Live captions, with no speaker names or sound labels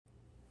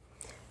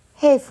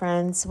Hey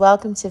friends,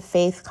 welcome to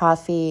Faith,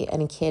 Coffee,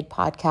 and a Kid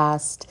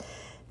podcast.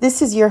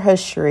 This is your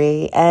host,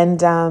 Cherie,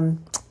 and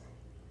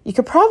you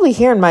could probably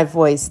hear in my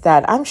voice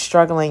that I'm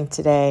struggling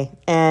today,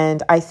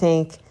 and I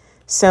think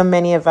so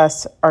many of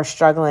us are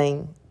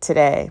struggling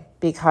today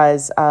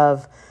because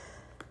of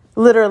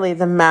literally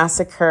the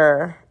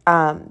massacre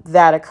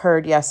that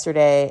occurred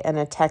yesterday in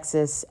a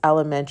Texas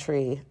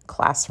elementary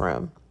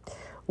classroom,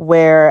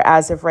 where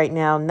as of right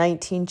now,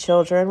 19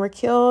 children were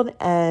killed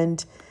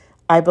and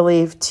I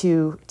believe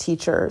 2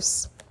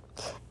 teachers.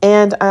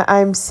 And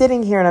I'm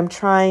sitting here and I'm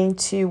trying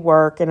to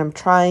work and I'm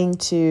trying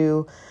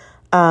to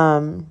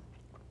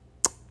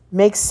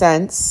make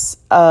sense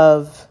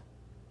of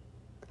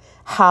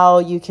how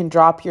you can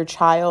drop your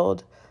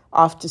child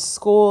off to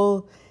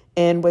school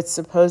in what's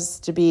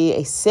supposed to be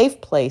a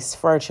safe place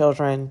for our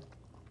children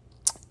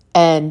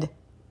and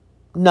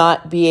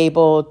not be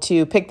able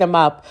to pick them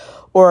up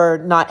or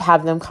not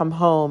have them come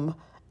home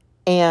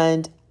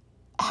and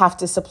have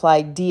to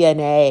supply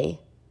DNA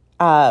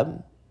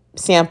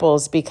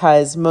samples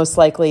because most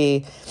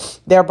likely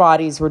their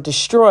bodies were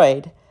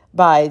destroyed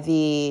by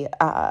the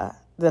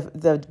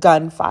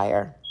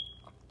gunfire.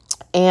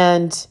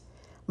 And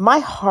my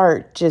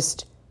heart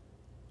just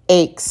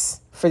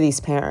aches for these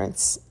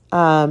parents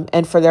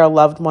and for their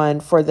loved one,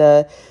 for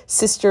the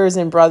sisters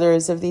and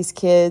brothers of these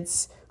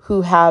kids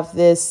who have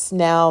this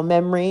now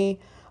memory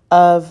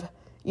of,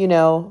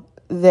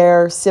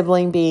 their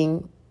sibling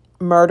being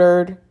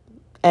murdered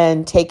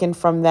and taken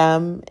from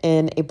them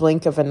in a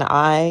blink of an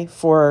eye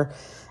for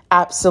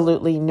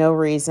absolutely no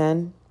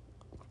reason.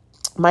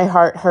 My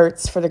heart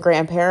hurts for the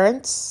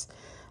grandparents.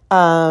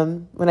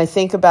 When I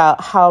think about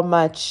how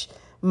much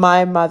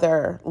my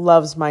mother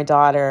loves my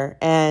daughter,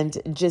 and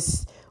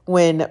just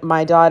when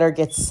my daughter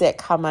gets sick,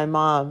 how my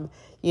mom,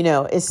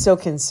 is so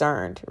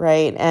concerned,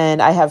 right?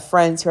 And I have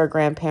friends who are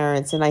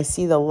grandparents and I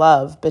see the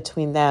love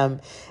between them.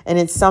 And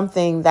it's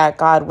something that,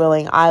 God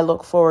willing, I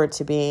look forward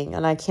to being.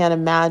 And I can't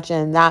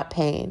imagine that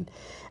pain.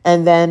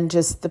 And then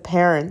just the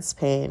parents'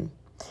 pain.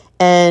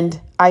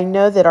 And I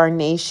know that our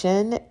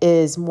nation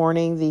is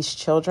mourning these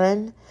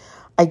children.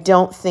 I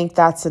don't think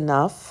that's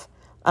enough.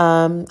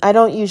 I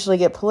don't usually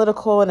get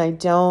political and I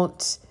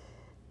don't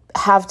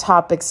have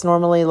topics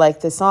normally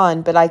like this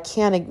on, but I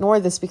can't ignore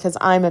this because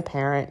I'm a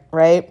parent,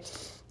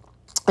 right?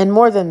 And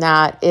more than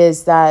that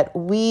is that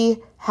we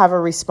have a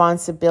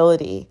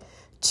responsibility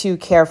to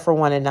care for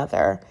one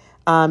another.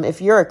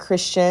 If you're a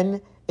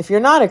Christian, if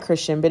you're not a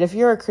Christian, but if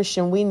you're a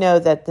Christian, we know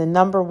that the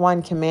number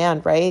one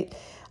command, right,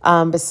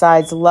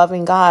 besides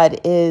loving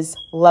God, is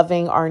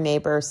loving our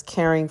neighbors,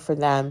 caring for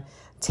them,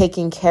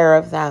 taking care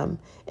of them.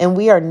 And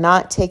we are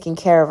not taking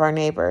care of our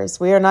neighbors.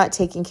 We are not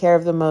taking care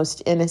of the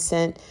most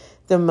innocent,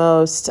 the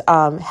most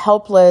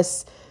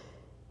helpless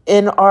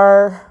in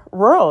our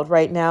world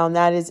right now, and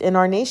that is in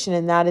our nation,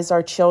 and that is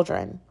our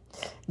children.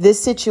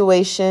 This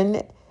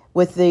situation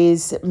with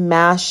these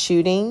mass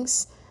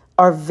shootings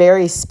are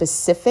very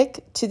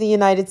specific to the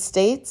United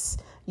States.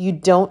 You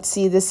don't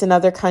see this in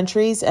other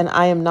countries, and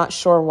I am not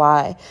sure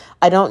why.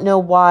 I don't know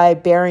why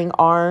bearing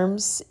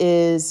arms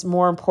is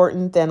more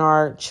important than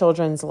our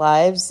children's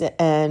lives,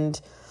 and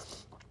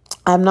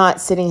I'm not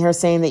sitting here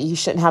saying that you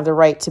shouldn't have the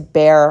right to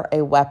bear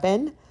a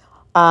weapon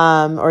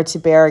or to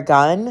bear a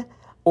gun,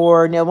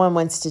 or no one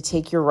wants to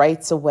take your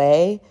rights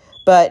away.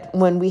 But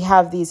when we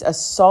have these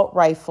assault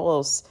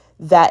rifles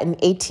that an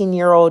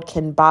 18-year-old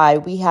can buy,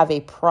 we have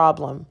a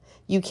problem.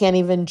 You can't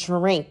even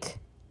drink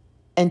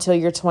until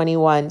you're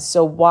 21.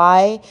 So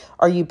why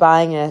are you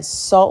buying an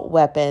assault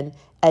weapon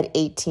at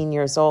 18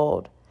 years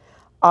old?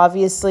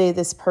 Obviously,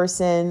 this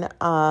person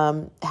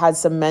had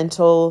some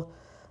mental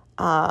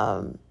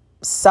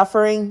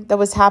suffering that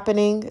was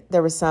happening.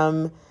 There were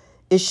some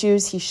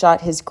issues. He shot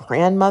his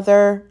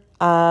grandmother.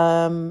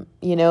 And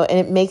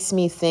it makes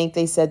me think,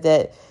 they said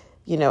that,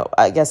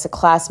 I guess a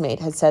classmate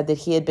had said that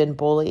he had been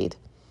bullied.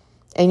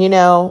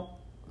 And,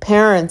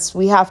 parents,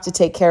 we have to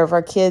take care of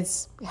our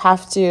kids. We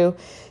have to,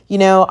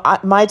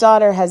 my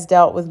daughter has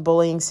dealt with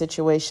bullying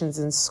situations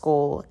in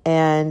school.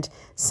 And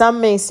some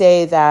may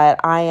say that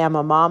I am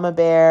a mama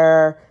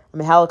bear,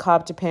 I'm a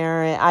helicopter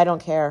parent. I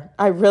don't care.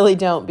 I really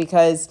don't,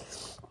 because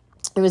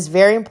it was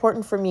very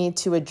important for me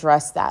to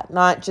address that,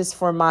 not just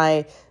for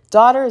my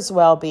daughter's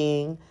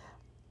well-being,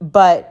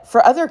 but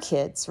for other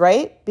kids,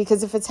 right?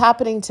 Because if it's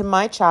happening to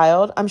my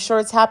child, I'm sure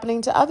it's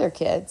happening to other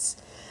kids.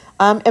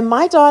 And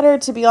my daughter,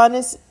 to be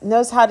honest,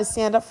 knows how to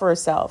stand up for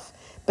herself.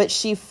 But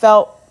she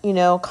felt,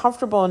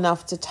 comfortable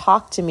enough to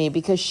talk to me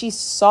because she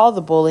saw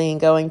the bullying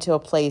going to a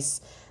place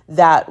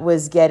that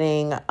was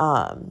getting,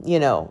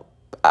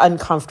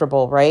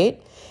 uncomfortable, right?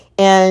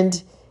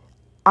 And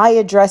I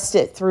addressed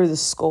it through the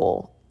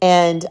school.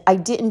 And I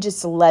didn't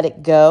just let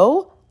it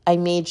go. I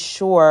made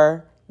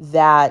sure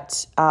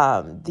that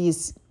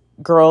these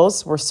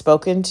girls were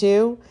spoken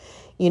to,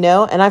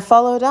 and I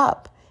followed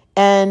up.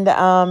 And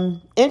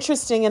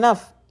interesting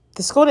enough,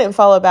 the school didn't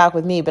follow back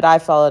with me, but I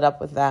followed up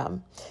with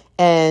them.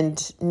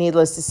 And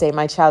needless to say,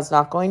 my child's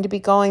not going to be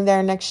going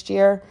there next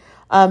year.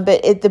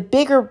 But the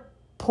bigger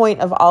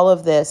point of all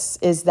of this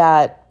is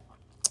that,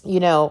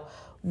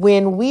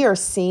 when we are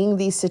seeing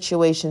these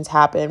situations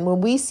happen,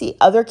 when we see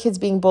other kids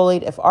being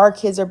bullied, if our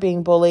kids are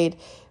being bullied,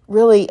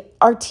 really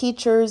our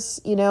teachers,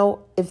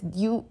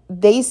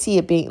 they see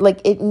it being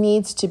like, it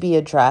needs to be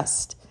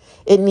addressed.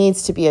 It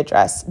needs to be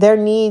addressed. There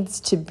needs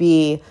to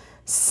be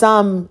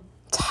some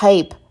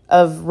type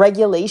of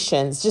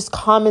regulations, just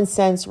common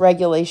sense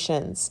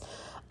regulations.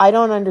 I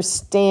don't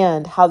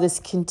understand how this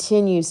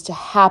continues to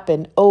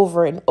happen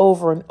over and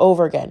over and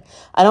over again.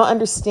 I don't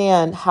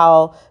understand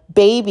how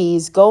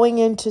babies going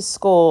into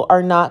school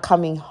are not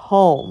coming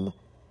home.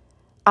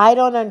 I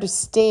don't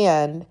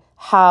understand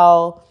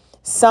how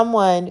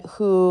someone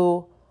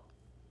who,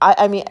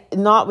 I mean,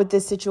 not with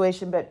this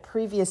situation, but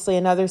previously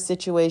in other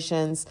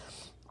situations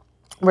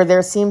where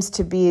there seems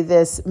to be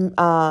this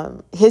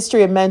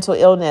history of mental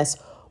illness,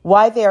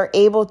 why they are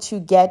able to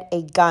get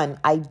a gun.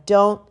 I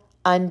don't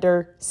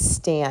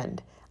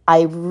understand.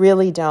 I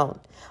really don't.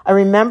 I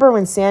remember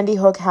when Sandy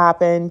Hook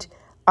happened,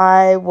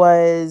 my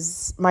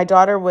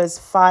daughter was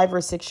 5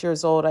 or 6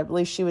 years old. I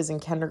believe she was in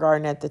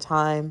kindergarten at the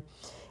time.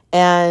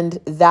 And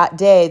that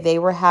day they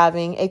were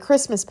having a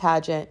Christmas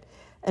pageant.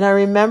 And I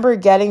remember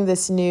getting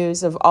this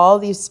news of all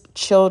these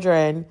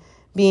children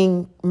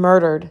being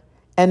murdered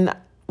and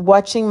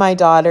watching my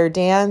daughter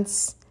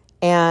dance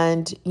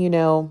and,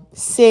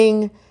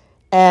 sing,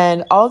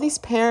 and all these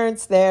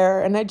parents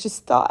there. And I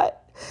just thought,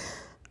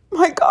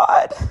 my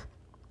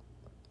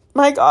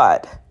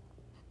God,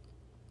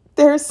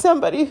 there's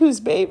somebody whose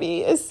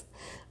baby is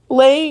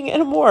laying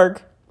in a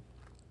morgue.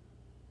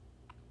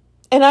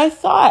 And I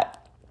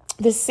thought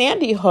the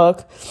Sandy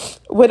Hook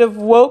would have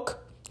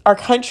woke our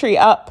country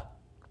up.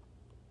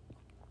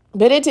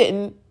 But it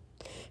didn't.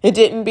 It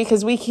didn't,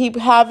 because we keep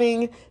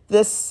having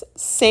this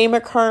same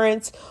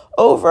occurrence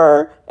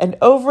over and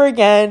over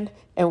again.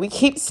 And we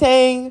keep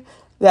saying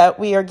that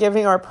we are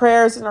giving our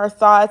prayers and our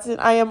thoughts.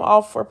 And I am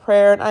all for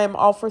prayer and I am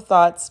all for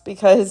thoughts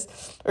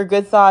or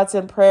good thoughts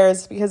and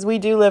prayers, because we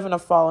do live in a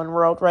fallen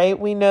world, right?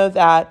 We know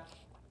that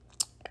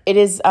it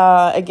is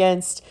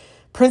against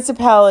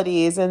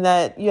principalities, and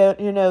that,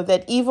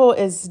 that evil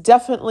is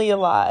definitely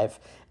alive.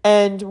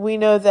 And we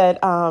know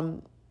that,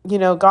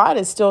 God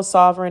is still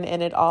sovereign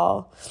in it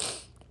all.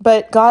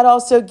 But God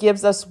also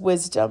gives us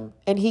wisdom,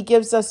 and he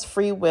gives us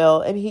free will,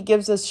 and he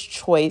gives us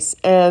choice,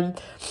 and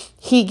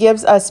he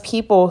gives us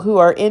people who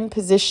are in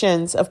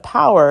positions of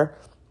power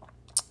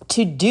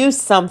to do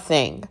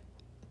something.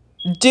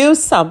 Do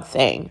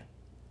something.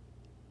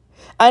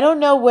 I don't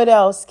know what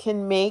else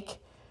can make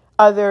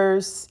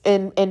others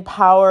in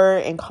power,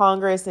 in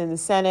Congress, in the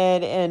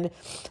Senate, in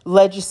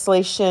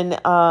legislation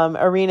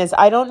arenas.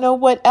 I don't know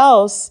what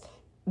else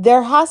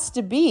there has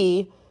to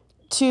be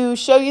to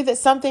show you that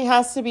something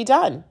has to be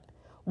done.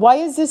 Why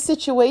is this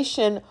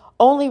situation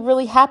only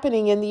really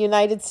happening in the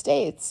United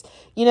States?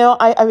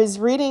 I was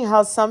reading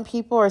how some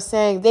people are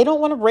saying they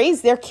don't want to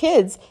raise their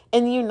kids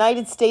in the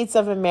United States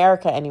of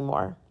America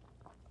anymore.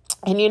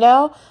 And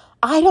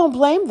I don't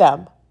blame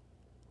them.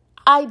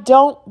 I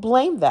don't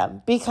blame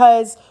them,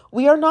 because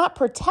we are not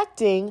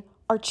protecting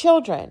our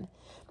children.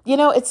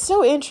 It's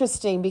so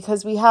interesting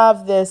because we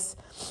have this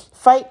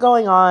fight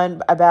going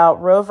on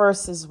about Roe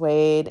versus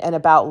Wade and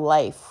about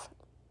life.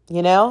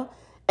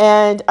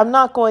 And I'm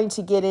not going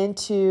to get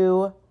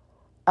into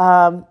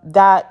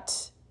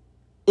that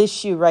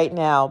issue right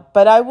now,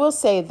 but I will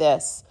say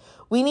this.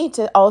 We need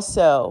to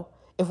also,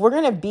 if we're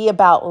going to be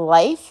about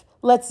life,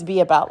 let's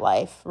be about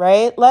life,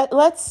 right?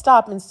 Let's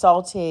stop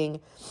insulting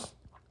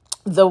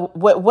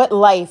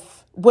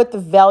what the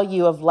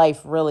value of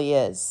life really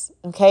is,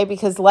 okay?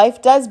 Because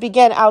life does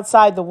begin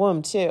outside the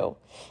womb too.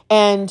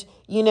 And,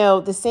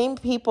 the same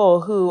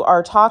people who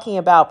are talking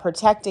about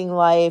protecting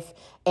life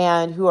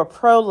and who are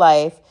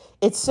pro-life,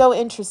 it's so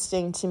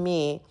interesting to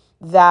me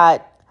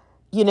that,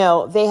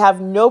 they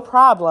have no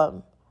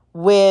problem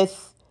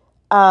with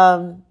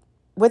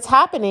what's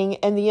happening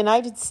in the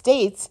United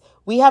States.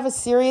 We have a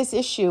serious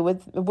issue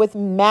with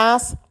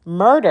mass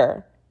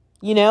murder.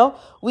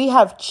 We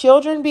have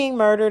children being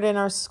murdered in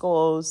our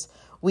schools.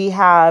 We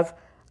have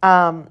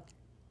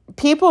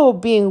people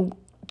being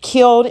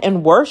killed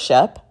in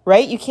worship,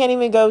 right? You can't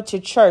even go to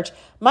church.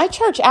 My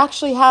church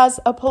actually has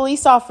a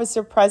police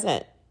officer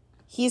present.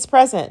 He's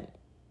present.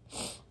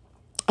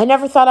 I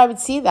never thought I would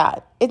see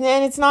that. And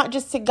it's not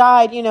just to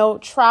guide,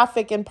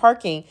 traffic and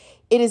parking.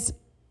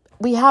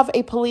 We have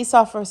a police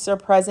officer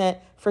present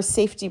for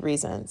safety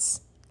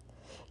reasons.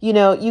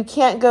 You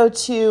can't go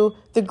to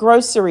the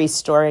grocery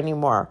store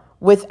anymore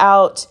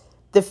without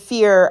the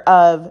fear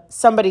of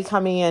somebody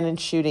coming in and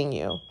shooting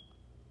you.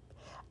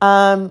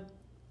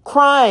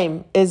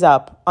 Crime is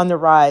up on the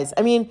rise.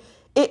 I mean,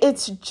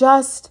 it's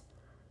just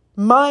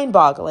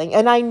mind-boggling.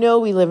 And I know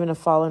we live in a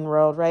fallen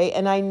world, right?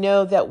 And I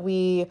know that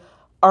we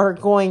are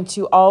going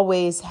to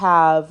always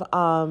have,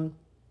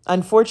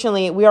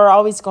 unfortunately, we are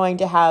always going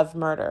to have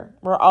murder.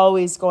 We're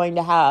always going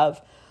to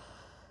have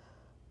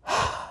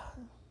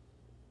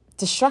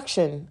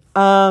destruction.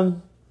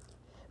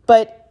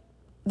 But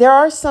there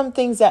are some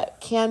things that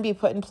can be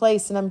put in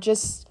place, and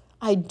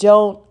I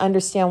don't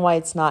understand why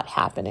it's not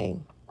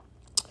happening.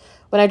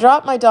 When I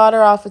dropped my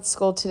daughter off at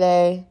school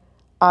today,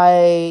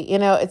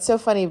 it's so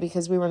funny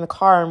because we were in the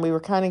car and we were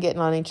kind of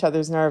getting on each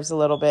other's nerves a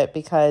little bit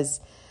because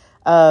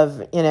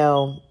of,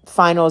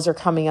 finals are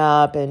coming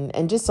up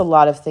and just a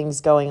lot of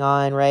things going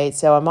on, right?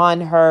 So I'm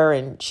on her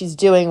and she's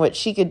doing what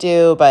she could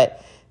do,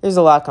 but there's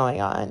a lot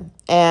going on.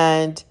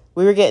 And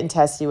we were getting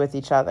testy with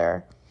each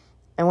other.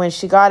 And when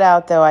she got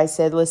out, though, I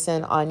said,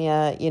 listen,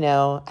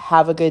 Anya,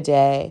 have a good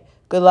day.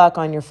 Good luck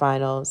on your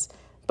finals,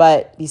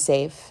 but be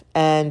safe.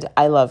 And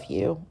I love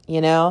you,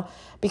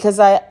 because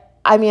I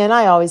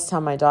always tell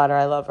my daughter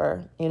I love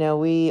her.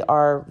 We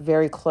are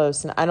very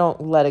close and I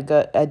don't let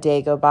a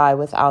day go by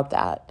without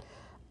that.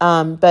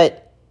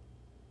 But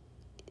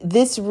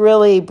this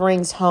really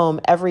brings home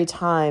every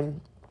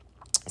time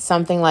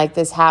something like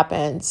this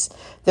happens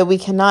that we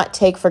cannot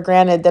take for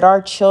granted that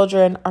our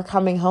children are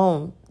coming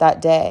home that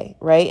day,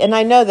 right? And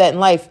I know that in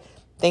life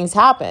things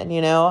happen,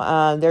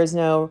 there's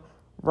no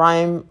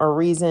rhyme or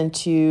reason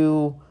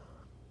to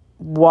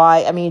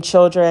why.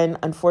 Children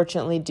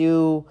unfortunately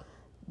do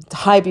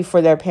die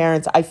before their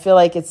parents. I feel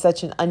like it's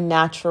such an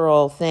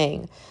unnatural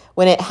thing.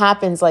 When it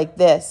happens like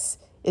this,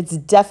 it's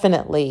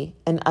definitely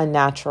an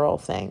unnatural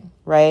thing,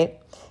 right?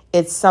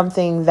 It's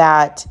something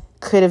that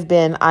could have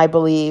been, I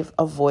believe,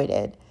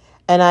 avoided.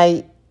 And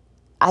I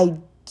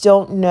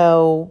don't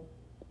know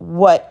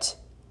what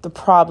the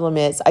problem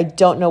is. I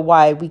don't know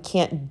why we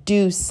can't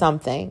do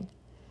something.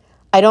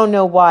 I don't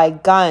know why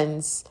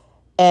guns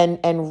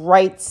and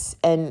rights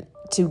and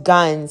to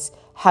guns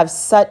have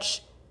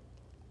such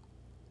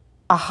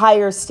a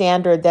higher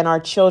standard than our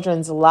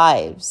children's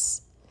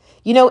lives.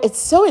 It's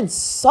so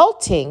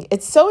insulting.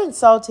 It's so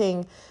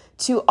insulting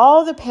to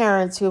all the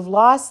parents who have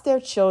lost their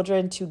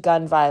children to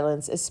gun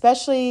violence,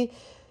 especially,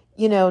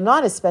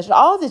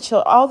 all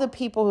the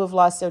people who have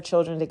lost their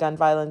children to gun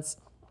violence,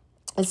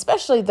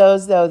 especially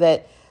those, though,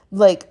 that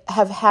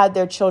have had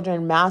their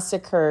children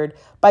massacred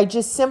by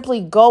just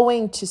simply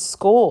going to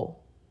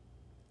school.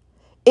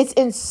 It's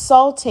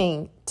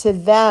insulting to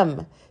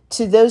them,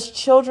 to those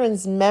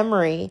children's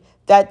memory,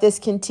 that this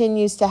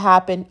continues to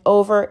happen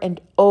over and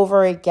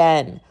over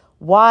again.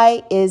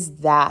 Why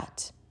is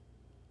that?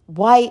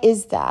 Why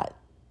is that?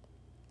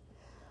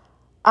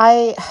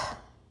 I'm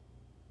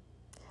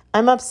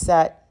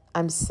upset.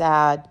 I'm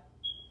sad.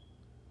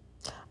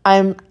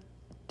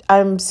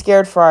 I'm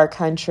scared for our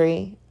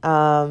country.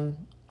 I'm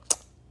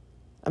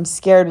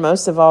scared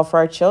most of all for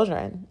our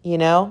children,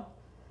 Our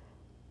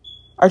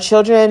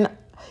children,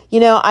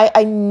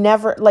 I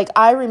never,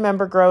 I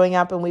remember growing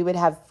up and we would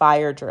have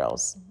fire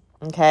drills,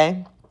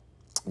 okay?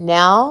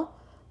 Now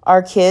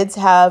our kids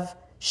have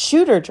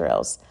shooter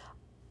drills.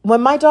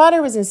 When my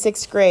daughter was in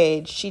 6th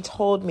grade, she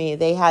told me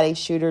they had a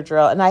shooter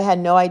drill and I had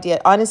no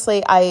idea.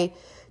 Honestly, I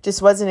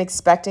just wasn't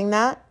expecting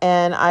that.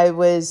 And I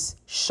was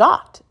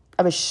shocked.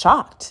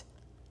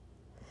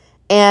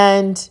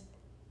 And,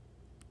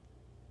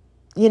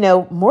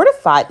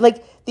 mortified.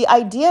 The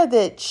idea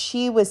that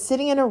she was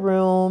sitting in a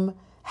room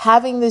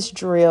having this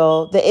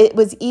drill, that it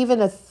was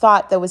even a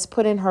thought that was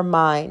put in her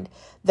mind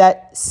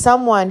that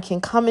someone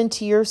can come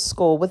into your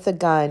school with a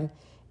gun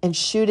and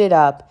shoot it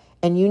up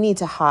and you need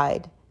to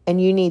hide. And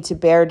you need to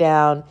bear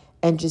down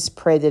and just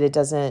pray that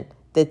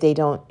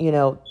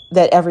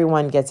that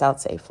everyone gets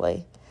out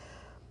safely.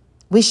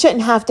 We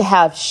shouldn't have to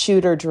have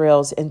shooter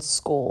drills in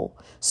school.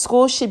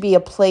 School should be a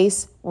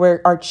place where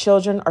our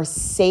children are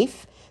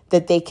safe,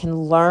 that they can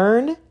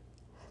learn,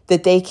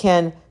 that they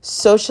can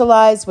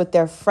socialize with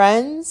their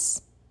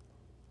friends.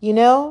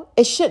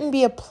 It shouldn't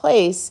be a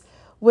place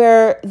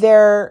where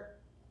they're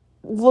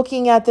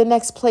looking at the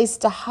next place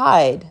to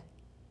hide.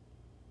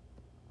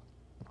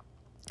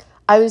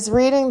 I was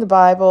reading the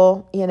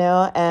Bible,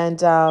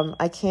 and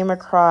I came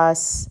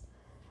across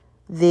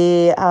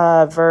the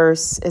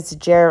verse.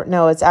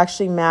 It's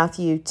actually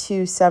Matthew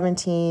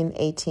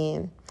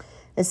 2:17-18.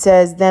 It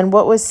says, "Then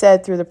what was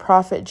said through the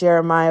prophet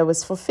Jeremiah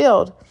was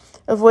fulfilled.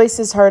 A voice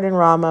is heard in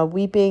Ramah,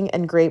 weeping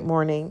and great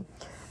mourning.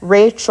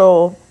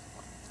 Rachel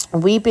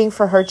weeping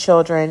for her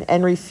children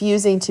and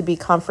refusing to be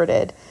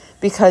comforted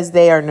because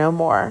they are no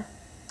more."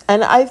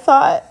 And I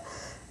thought,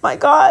 my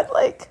God,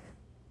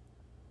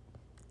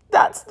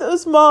 that's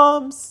those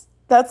moms.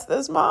 That's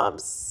those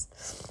moms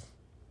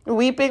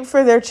weeping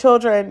for their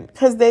children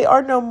because they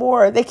are no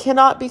more. They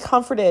cannot be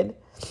comforted.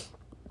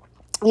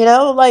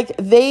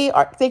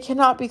 They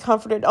cannot be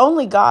comforted.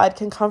 Only God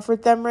can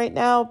comfort them right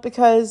now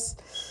because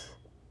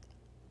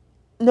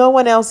no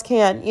one else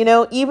can.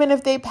 Even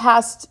if they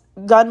passed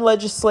gun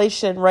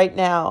legislation right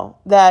now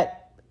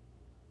that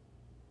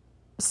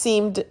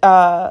seemed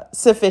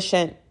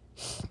sufficient,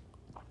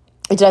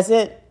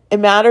 it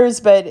matters,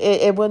 but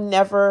it will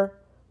never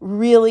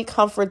really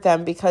comfort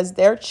them because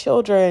their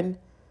children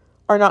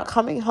are not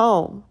coming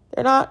home.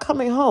 They're not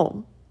coming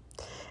home.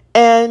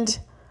 And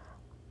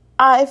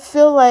I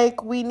feel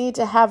like we need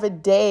to have a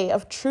day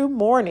of true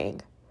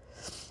mourning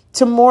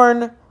to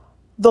mourn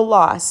the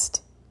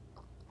lost.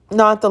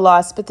 Not the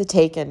lost, but the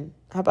taken.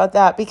 How about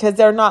that? Because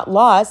they're not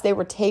lost. They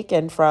were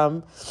taken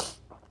from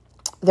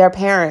their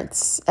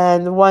parents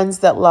and the ones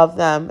that love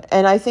them.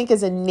 And I think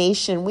as a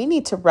nation, we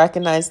need to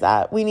recognize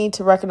that. We need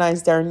to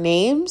recognize their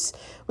names.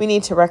 We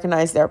need to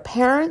recognize their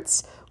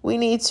parents. We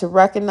need to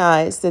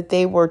recognize that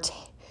they were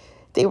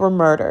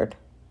murdered.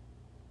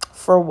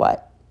 For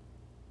what?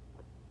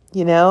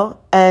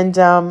 And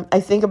I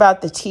think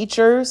about the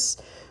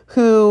teachers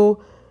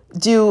who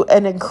do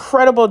an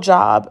incredible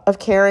job of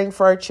caring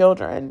for our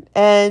children,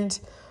 and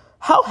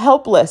how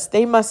helpless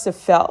they must have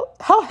felt,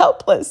 how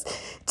helpless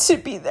to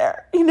be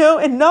there,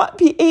 and not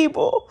be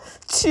able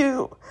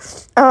to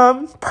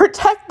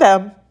protect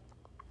them.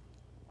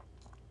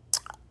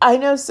 I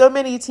know so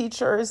many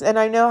teachers, and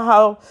I know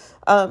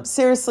how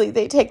seriously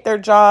they take their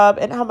job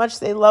and how much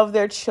they love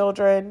their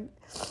children.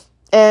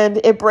 And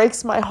it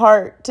breaks my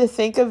heart to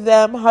think of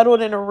them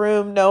huddled in a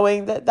room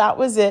knowing that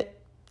was it.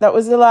 That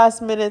was the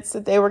last minutes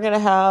that they were going to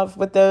have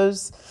with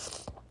those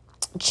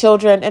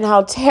children, and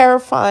how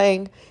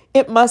terrifying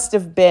it must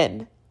have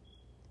been.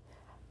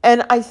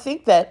 And I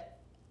think that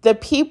the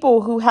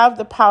people who have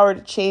the power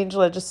to change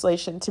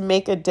legislation, to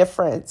make a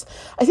difference,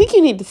 I think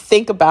you need to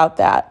think about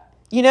that.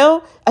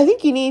 I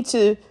think you need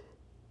to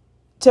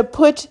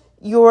put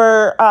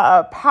your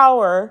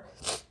power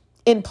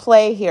in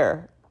play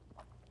here.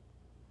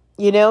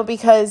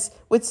 Because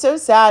what's so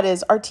sad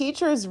is our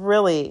teachers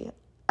really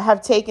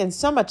have taken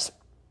so much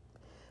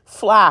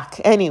flack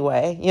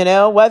anyway,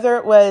 whether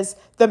it was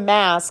the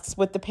masks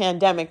with the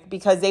pandemic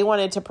because they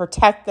wanted to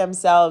protect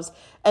themselves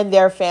and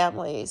their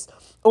families,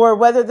 or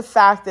whether the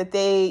fact that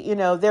they,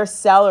 their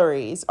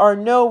salaries are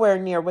nowhere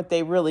near what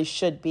they really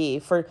should be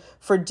for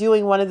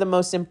doing one of the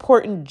most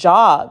important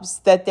jobs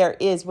that there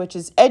is, which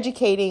is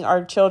educating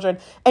our children,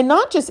 and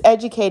not just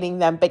educating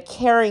them, but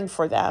caring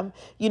for them.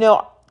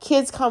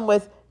 Kids come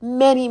with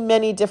many,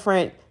 many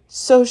different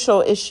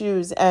social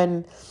issues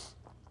and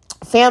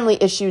family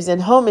issues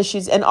and home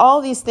issues and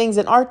all these things.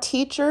 And our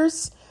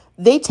teachers,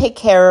 they take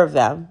care of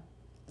them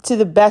to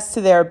the best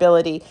of their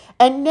ability.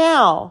 And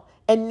now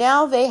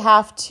they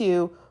have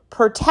to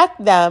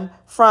protect them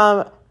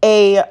from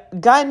a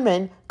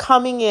gunman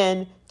coming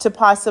in to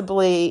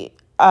possibly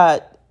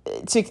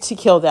to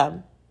kill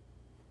them.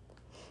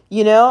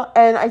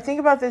 And I think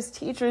about those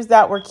teachers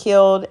that were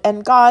killed,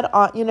 and God,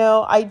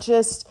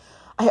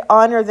 I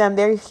honor them.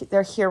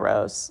 They're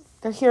heroes.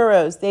 They're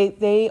heroes.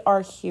 They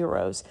are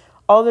heroes.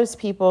 All those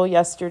people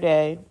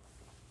yesterday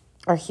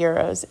are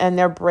heroes, and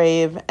they're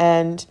brave.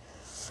 And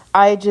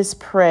I just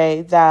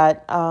pray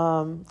that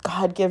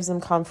God gives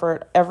them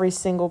comfort, every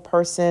single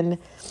person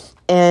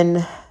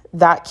in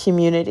that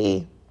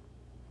community,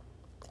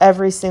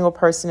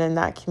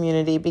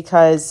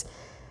 because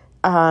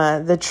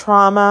the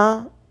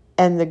trauma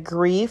and the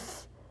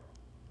grief,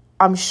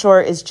 I'm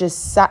sure, is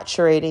just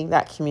saturating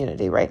that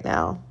community right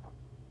now.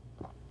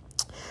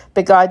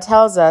 But God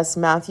tells us,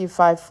 Matthew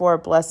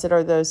 5:4, blessed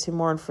are those who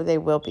mourn, for they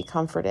will be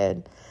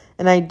comforted.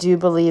 And I do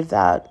believe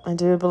that. I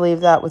do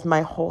believe that with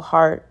my whole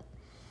heart.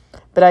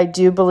 But I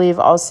do believe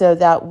also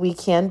that we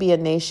can be a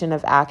nation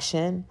of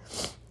action.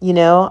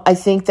 I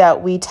think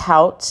that we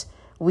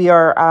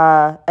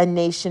are a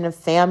nation of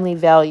family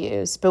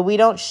values, but we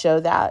don't show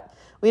that.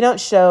 We don't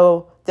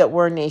show that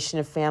we're a nation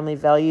of family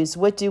values.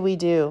 What do?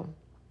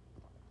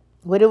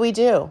 What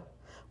do?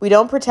 We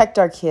don't protect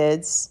our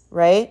kids,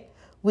 right?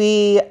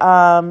 We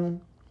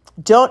don't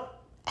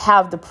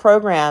have the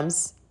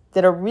programs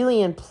that are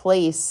really in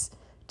place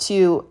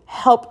to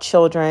help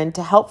children,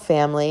 to help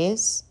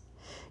families.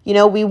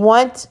 We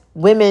want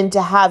women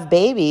to have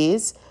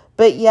babies,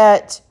 but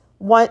yet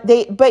when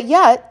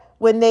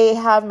they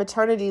have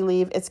maternity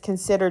leave, it's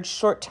considered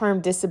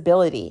short-term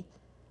disability.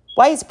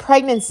 Why is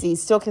pregnancy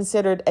still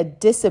considered a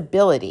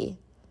disability?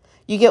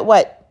 You get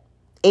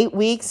 8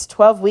 weeks,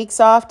 12 weeks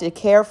off to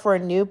care for a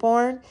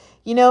newborn?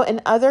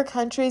 In other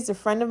countries, a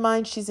friend of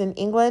mine, she's in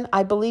England,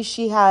 I believe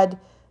she had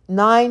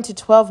 9 to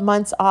 12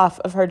 months off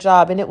of her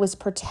job, and it was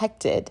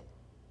protected.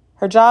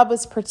 Her job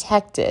was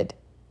protected.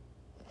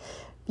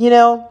 We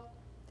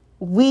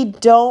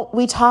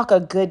talk a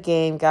good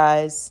game,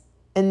 guys.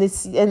 In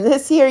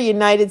this here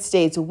United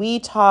States, we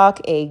talk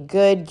a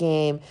good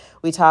game.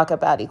 We talk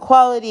about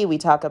equality. We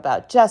talk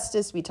about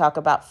justice. We talk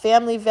about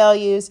family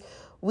values.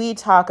 We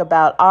talk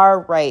about our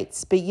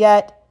rights. But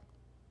yet,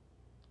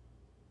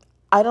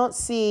 I don't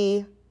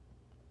see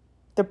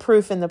the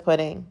proof in the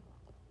pudding,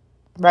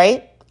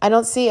 right? I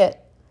don't see it.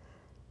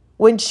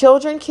 When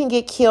children can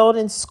get killed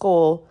in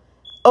school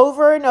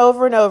over and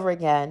over and over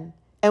again,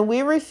 and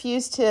we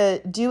refuse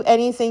to do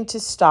anything to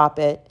stop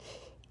it,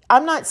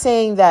 I'm not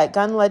saying that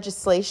gun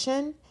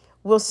legislation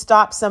will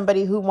stop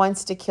somebody who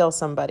wants to kill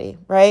somebody,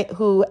 right?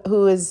 Who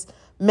is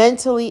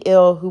mentally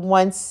ill,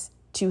 who's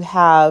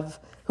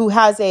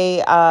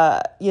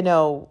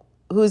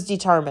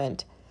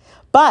determined.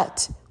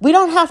 But we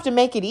don't have to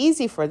make it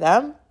easy for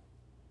them,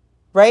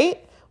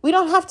 right? We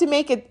don't have to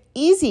make it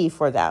easy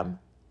for them.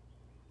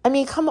 I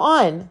mean, come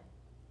on.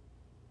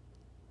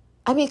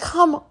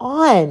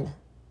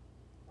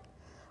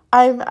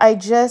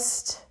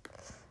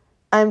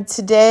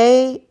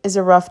 Today is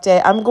a rough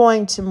day. I'm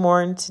going to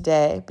mourn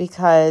today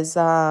because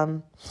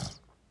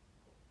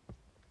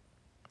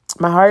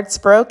My heart's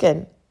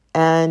broken,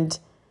 but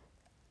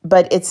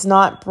it's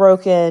not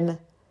broken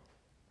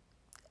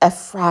a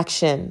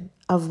fraction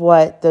of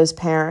what those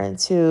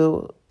parents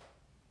who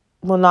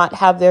will not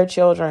have their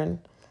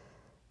children.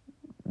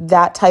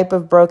 That type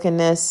of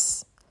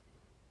brokenness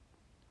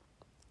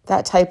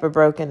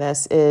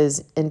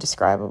is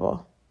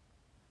indescribable.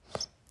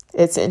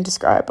 It's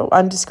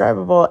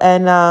undescribable.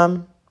 And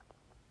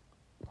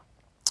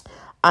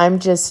I'm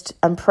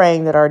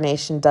praying that our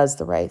nation does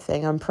the right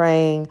thing. I'm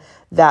praying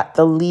that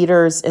the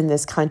leaders in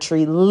this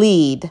country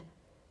lead.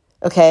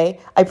 Okay?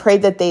 I pray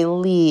that they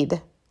lead.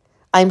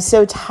 I'm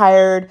so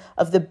tired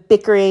of the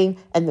bickering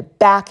and the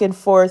back and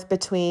forth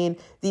between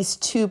these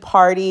two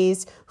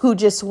parties who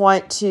just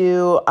want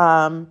to,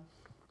 I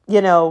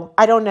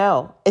don't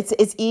know.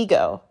 It's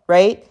ego,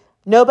 right?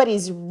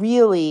 Nobody's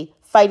really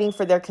fighting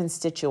for their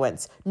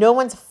constituents. No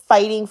one's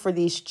fighting for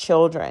these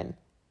children.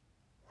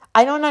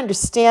 I don't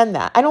understand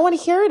that. I don't want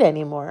to hear it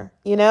anymore.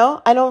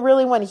 I don't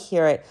really want to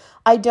hear it.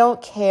 I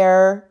don't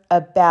care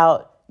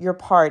about your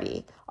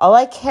party. All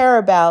I care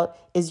about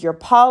is your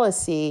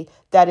policy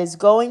that is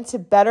going to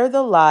better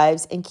the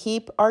lives and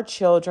keep our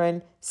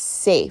children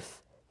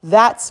safe.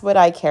 That's what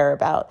I care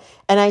about.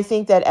 And I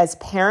think that as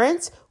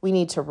parents, we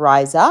need to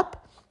rise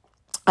up.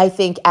 I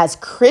think as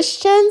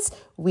Christians,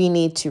 we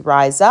need to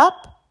rise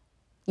up.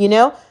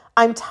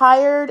 I'm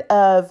tired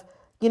of,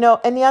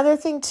 and the other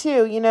thing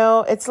too,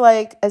 it's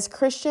like as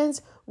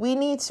Christians, we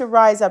need to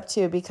rise up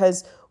too,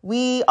 because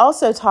we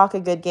also talk a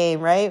good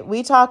game, right?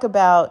 We talk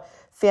about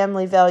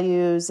family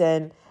values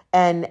and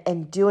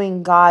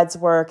doing God's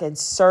work and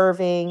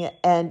serving.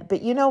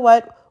 But you know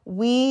what?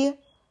 We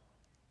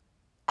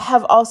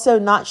have also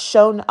not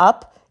shown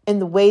up in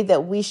the way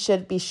that we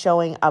should be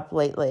showing up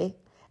lately.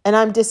 And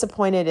I'm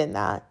disappointed in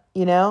that.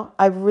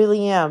 I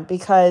really am,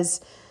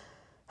 because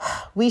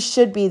we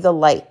should be the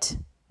light.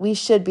 We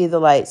should be the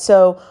light.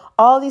 So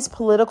all these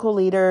political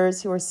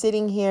leaders who are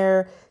sitting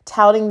here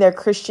touting their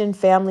Christian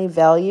family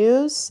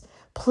values,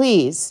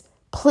 please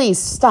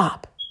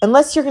stop.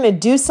 Unless you're going to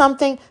do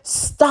something,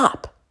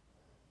 stop.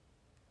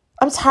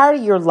 I'm tired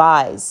of your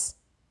lies.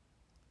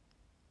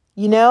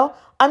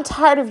 I'm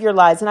tired of your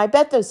lies. And I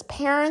bet those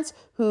parents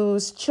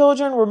whose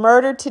children were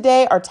murdered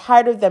today are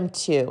tired of them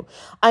too.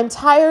 I'm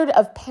tired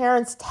of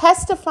parents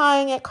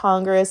testifying at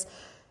Congress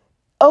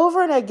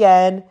over and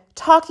again,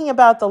 talking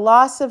about the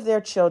loss of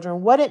their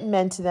children, what it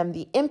meant to them,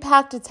 the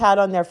impact it's had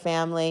on their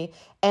family,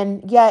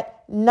 and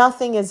yet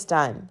nothing is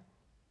done.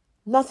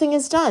 Nothing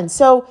is done.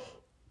 So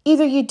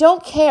either you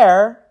don't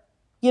care,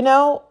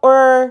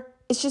 or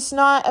it's just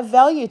not of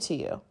value to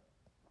you.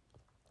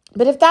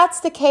 But if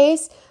that's the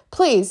case,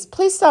 please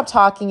stop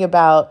talking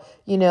about,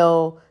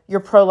 your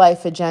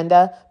pro-life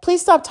agenda. Please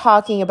stop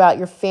talking about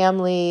your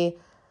family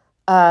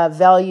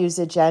values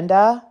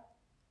agenda.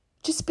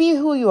 Just be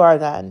who you are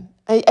then.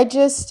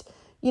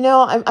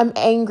 I'm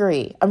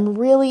angry. I'm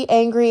really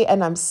angry,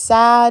 and I'm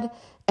sad,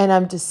 and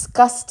I'm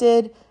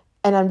disgusted,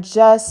 and I'm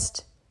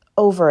just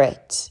over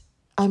it.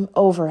 I'm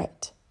over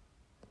it.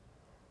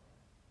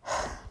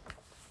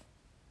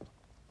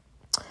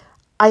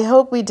 I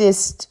hope we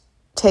just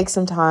take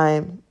some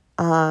time.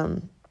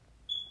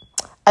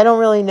 I don't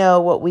really know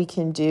what we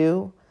can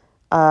do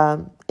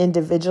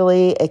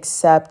individually,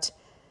 except,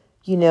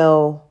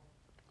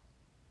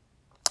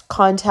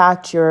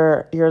 contact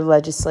your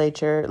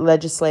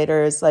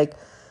legislators, like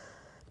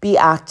be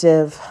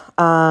active,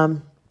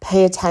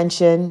 pay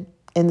attention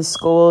in the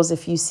schools.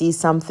 If you see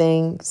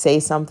something, say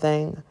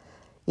something,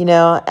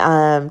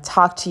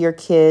 talk to your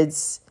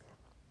kids.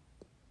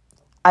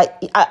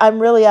 I'm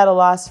really at a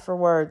loss for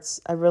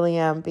words. I really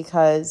am,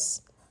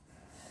 because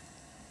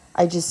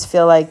I just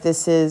feel like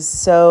this is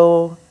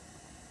so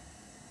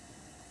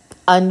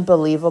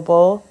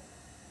unbelievably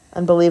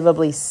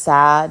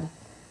sad.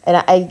 And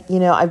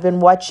I've been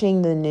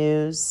watching the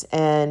news,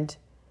 and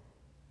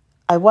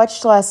I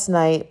watched last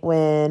night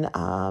when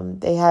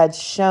they had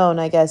shown,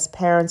 I guess,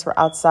 parents were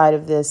outside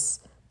of this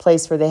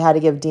place where they had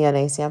to give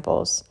DNA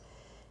samples.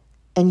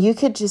 And you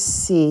could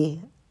just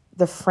see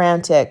the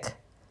frantic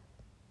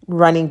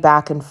running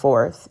back and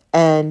forth,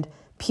 and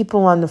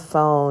people on the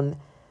phone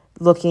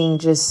looking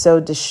just so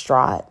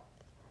distraught.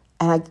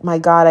 And my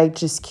God, I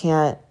just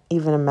can't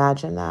even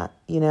imagine that,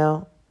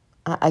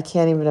 I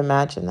can't even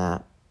imagine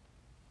that.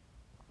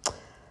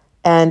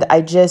 And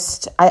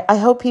I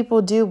hope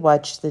people do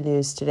watch the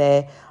news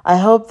today. I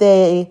hope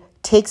they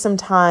take some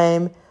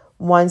time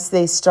once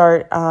they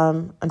start,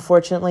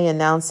 unfortunately,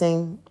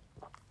 announcing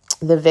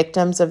the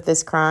victims of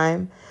this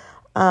crime.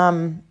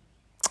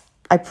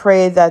 I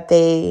pray that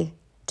they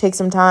take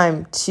some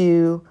time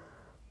to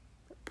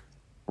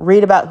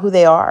read about who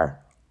they are.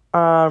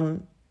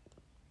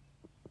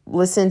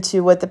 Listen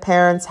to what the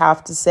parents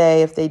have to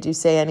say, if they do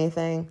say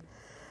anything,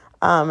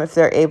 if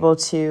they're able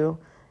to.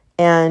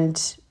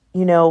 And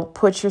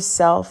put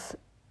yourself,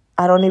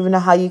 I don't even know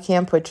how you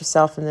can put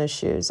yourself in those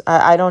shoes.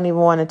 I don't even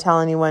want to tell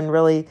anyone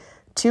really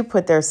to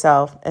put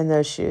themselves in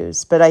those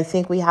shoes, but I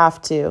think we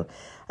have to.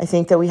 I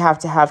think that we have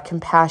to have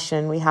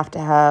compassion. We have to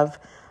have,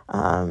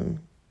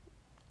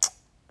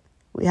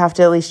 We have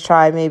to at least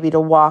try maybe to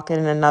walk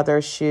in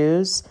another's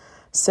shoes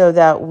so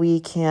that we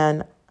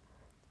can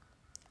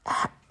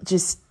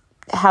just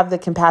have the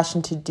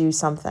compassion to do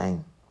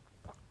something.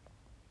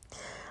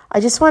 I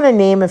just want to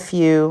name a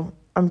few.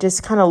 I'm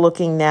just kind of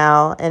looking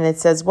now, and it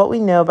says what we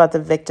know about the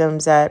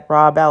victims at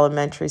Robb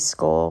Elementary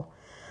School.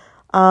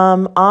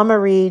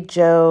 Amarie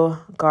Jo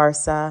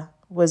Garza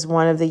was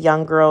one of the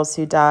young girls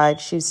who died.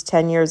 She was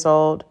 10 years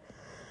old.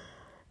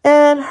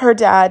 And her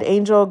dad,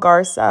 Angel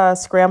Garza,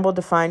 scrambled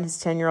to find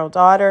his 10-year-old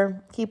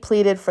daughter. He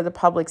pleaded for the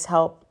public's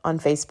help on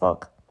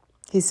Facebook.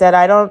 He said,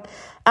 I don't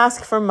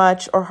ask for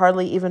much or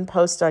hardly even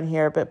post on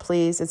here, but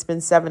please, it's been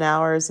 7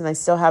 hours and I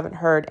still haven't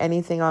heard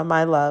anything on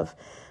my love.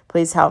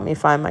 Please help me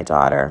find my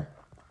daughter.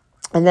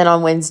 And then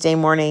on Wednesday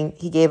morning,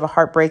 he gave a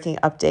heartbreaking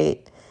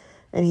update.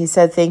 And he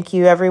said, thank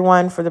you,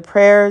 everyone, for the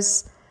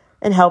prayers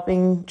and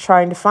helping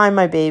trying to find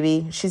my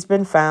baby. She's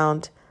been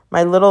found.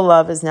 My little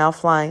love is now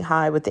flying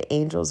high with the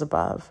angels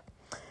above.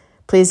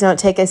 Please don't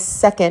take a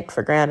second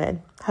for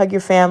granted. Hug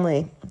your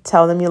family.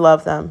 Tell them you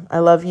love them. I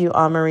love you,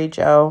 Amarie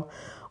Jo.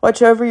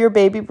 Watch over your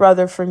baby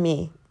brother for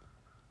me.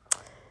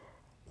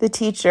 The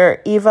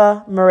teacher,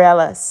 Eva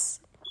Morales.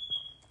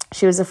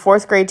 She was a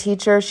 4th grade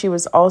teacher. She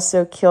was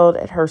also killed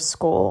at her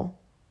school.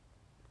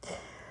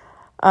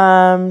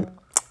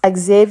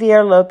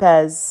 Xavier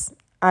Lopez.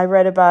 I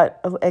read about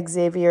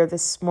Xavier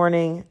this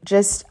morning.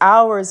 Just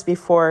hours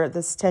before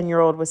this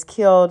 10-year-old was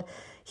killed,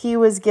 he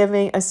was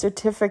giving a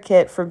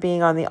certificate for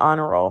being on the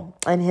honor roll.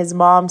 And his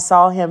mom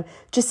saw him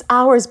just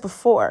hours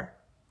before.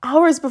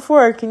 Hours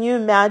before. Can you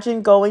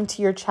imagine going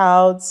to your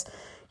child's,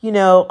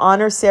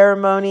 honor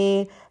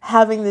ceremony,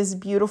 having this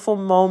beautiful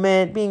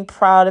moment, being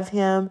proud of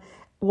him,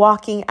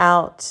 walking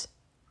out,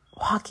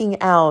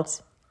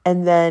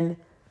 and then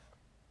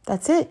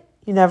that's it.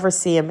 You never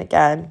see him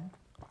again.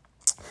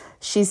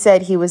 She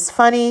said he was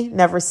funny,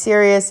 never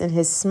serious, and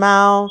his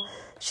smile.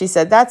 She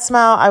said, that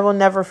smile I will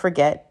never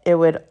forget. It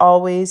would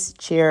always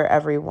cheer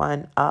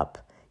everyone up.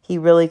 He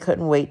really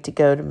couldn't wait to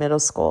go to middle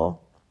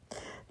school.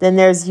 Then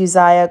there's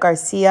Uzziah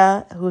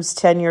Garcia, who's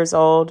 10 years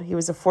old. He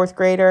was a 4th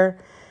grader.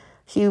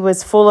 He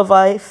was full of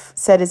life,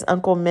 said his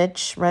uncle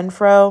Mitch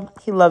Renfro.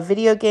 He loved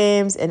video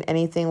games and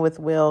anything with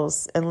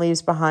wheels and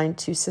leaves behind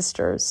 2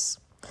 sisters.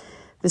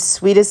 The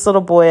sweetest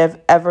little boy I've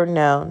ever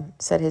known,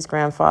 said his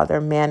grandfather,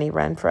 Manny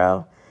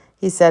Renfro.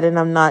 He said, and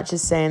I'm not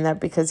just saying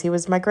that because he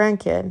was my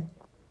grandkid.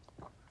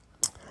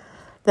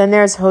 Then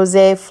there's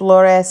Jose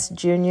Flores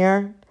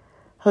Jr.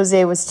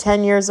 Jose was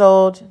 10 years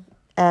old,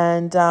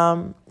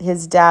 and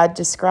his dad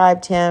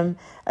described him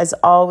as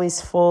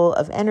always full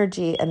of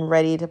energy and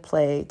ready to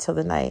play till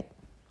the night.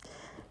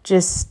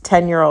 Just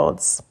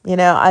 10-year-olds.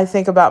 I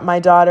think about my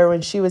daughter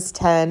when she was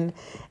 10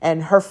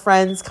 and her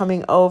friends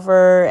coming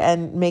over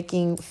and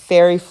making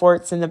fairy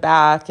forts in the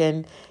back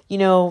and,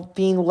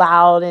 being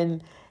loud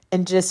and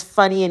just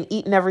funny and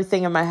eating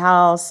everything in my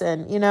house.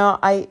 And,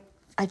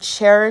 I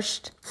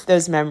cherished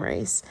those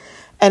memories.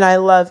 And I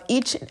love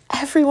each and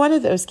every one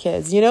of those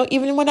kids,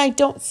 even when I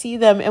don't see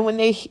them. And when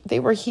they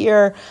were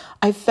here,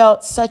 I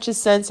felt such a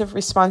sense of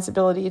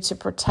responsibility to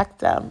protect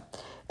them.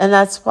 And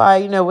that's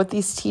why, with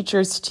these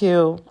teachers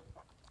too,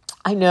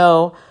 I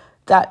know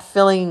that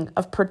feeling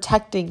of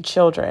protecting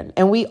children.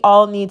 And we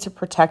all need to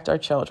protect our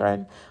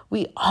children.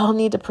 We all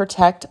need to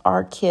protect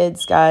our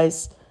kids,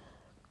 guys.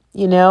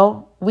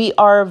 We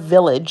are a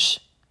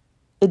village.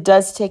 It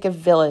does take a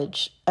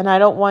village. And I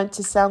don't want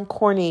to sound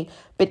corny,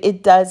 but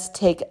it does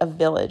take a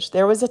village.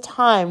 There was a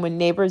time when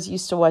neighbors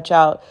used to watch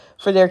out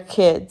for their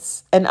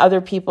kids and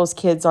other people's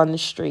kids on the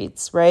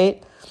streets,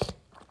 right?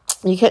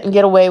 You couldn't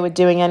get away with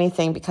doing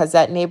anything because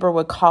that neighbor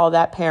would call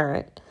that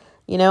parent.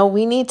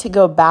 We need to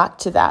go back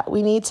to that.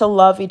 We need to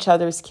love each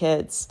other's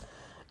kids,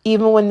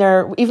 even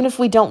if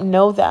we don't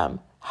know them.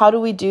 How do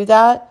we do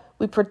that?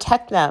 We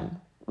protect them.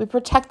 We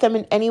protect them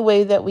in any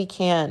way that we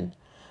can,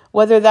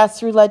 whether that's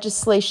through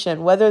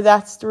legislation, whether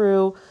that's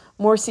through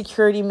more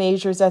security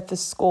measures at the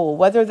school,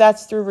 whether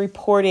that's through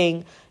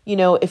reporting,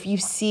 if you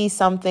see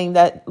something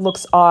that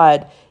looks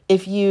odd,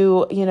 if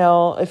you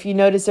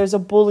notice there's a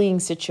bullying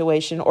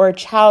situation or a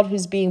child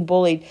who's being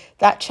bullied,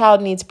 that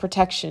child needs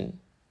protection,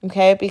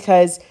 okay?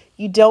 Because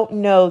you don't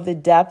know the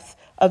depth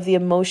of the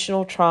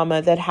emotional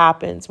trauma that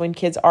happens when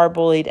kids are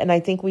bullied. And I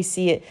think we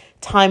see it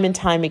time and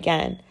time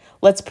again.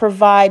 Let's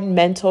provide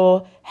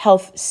mental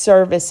health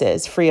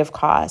services free of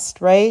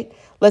cost, right?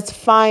 Let's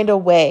find a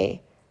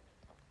way.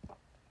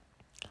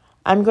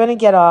 I'm going to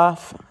get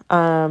off.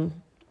 I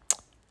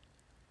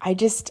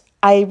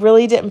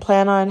really didn't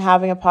plan on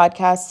having a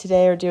podcast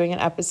today or doing an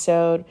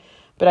episode,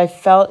 but I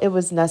felt it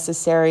was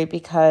necessary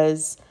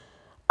because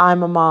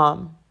I'm a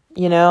mom,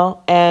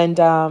 and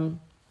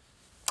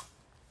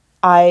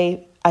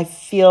I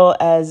feel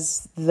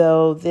as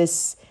though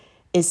this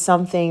is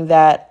something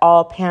that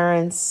all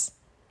parents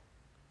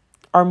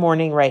are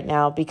mourning right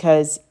now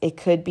because it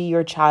could be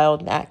your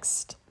child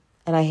next.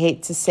 And I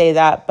hate to say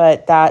that,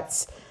 but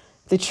that's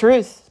the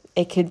truth.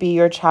 It could be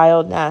your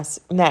child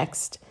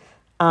next.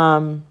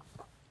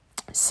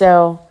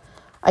 So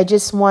I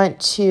just want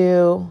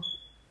to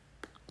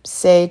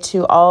say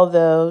to all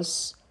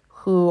those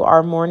who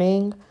are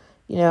mourning,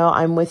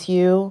 I'm with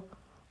you.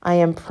 I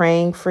am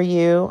praying for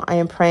you. I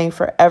am praying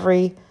for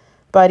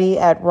everybody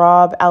at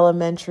Robb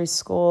Elementary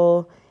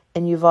School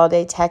in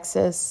Uvalde,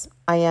 Texas.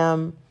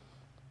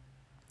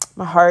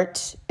 My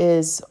heart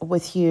is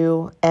with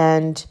you.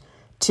 And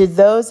to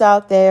those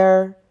out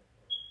there,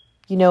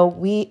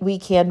 we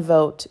can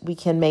vote. We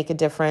can make a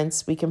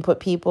difference. We can put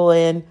people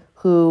in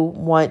who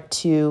want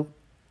to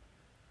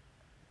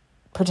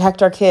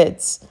protect our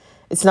kids.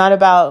 It's not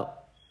about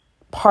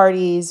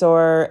parties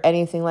or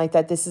anything like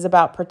that. This is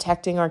about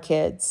protecting our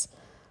kids.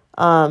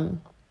 Do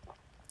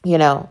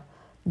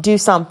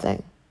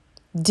something.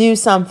 Do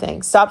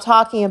something. Stop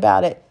talking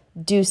about it.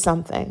 Do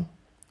something.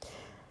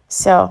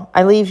 So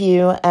I leave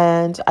you,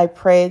 and I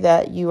pray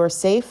that you are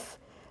safe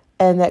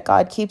and that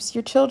God keeps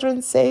your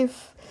children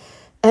safe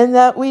and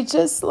that we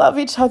just love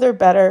each other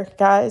better,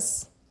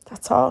 guys.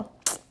 That's all.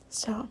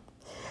 So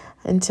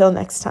until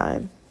next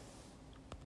time.